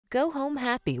Go home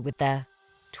happy with the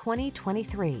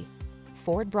 2023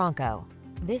 Ford Bronco.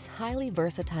 This highly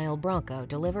versatile Bronco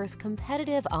delivers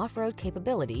competitive off-road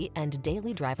capability and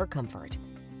daily driver comfort.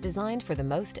 Designed for the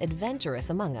most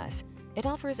adventurous among us, it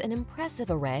offers an impressive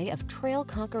array of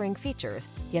trail-conquering features,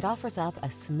 yet offers up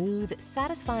a smooth,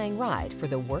 satisfying ride for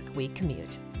the work week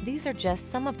commute. These are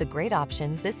just some of the great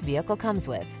options this vehicle comes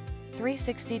with: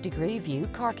 360-degree view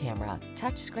car camera,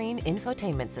 touchscreen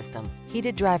infotainment system,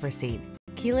 heated driver's seat,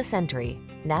 keyless entry,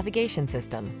 navigation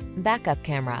system, backup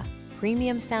camera,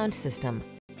 premium sound system,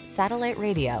 satellite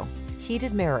radio,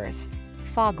 heated mirrors,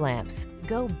 fog lamps.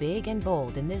 Go big and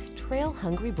bold in this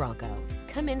trail-hungry Bronco.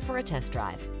 Come in for a test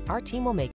drive. Our team will make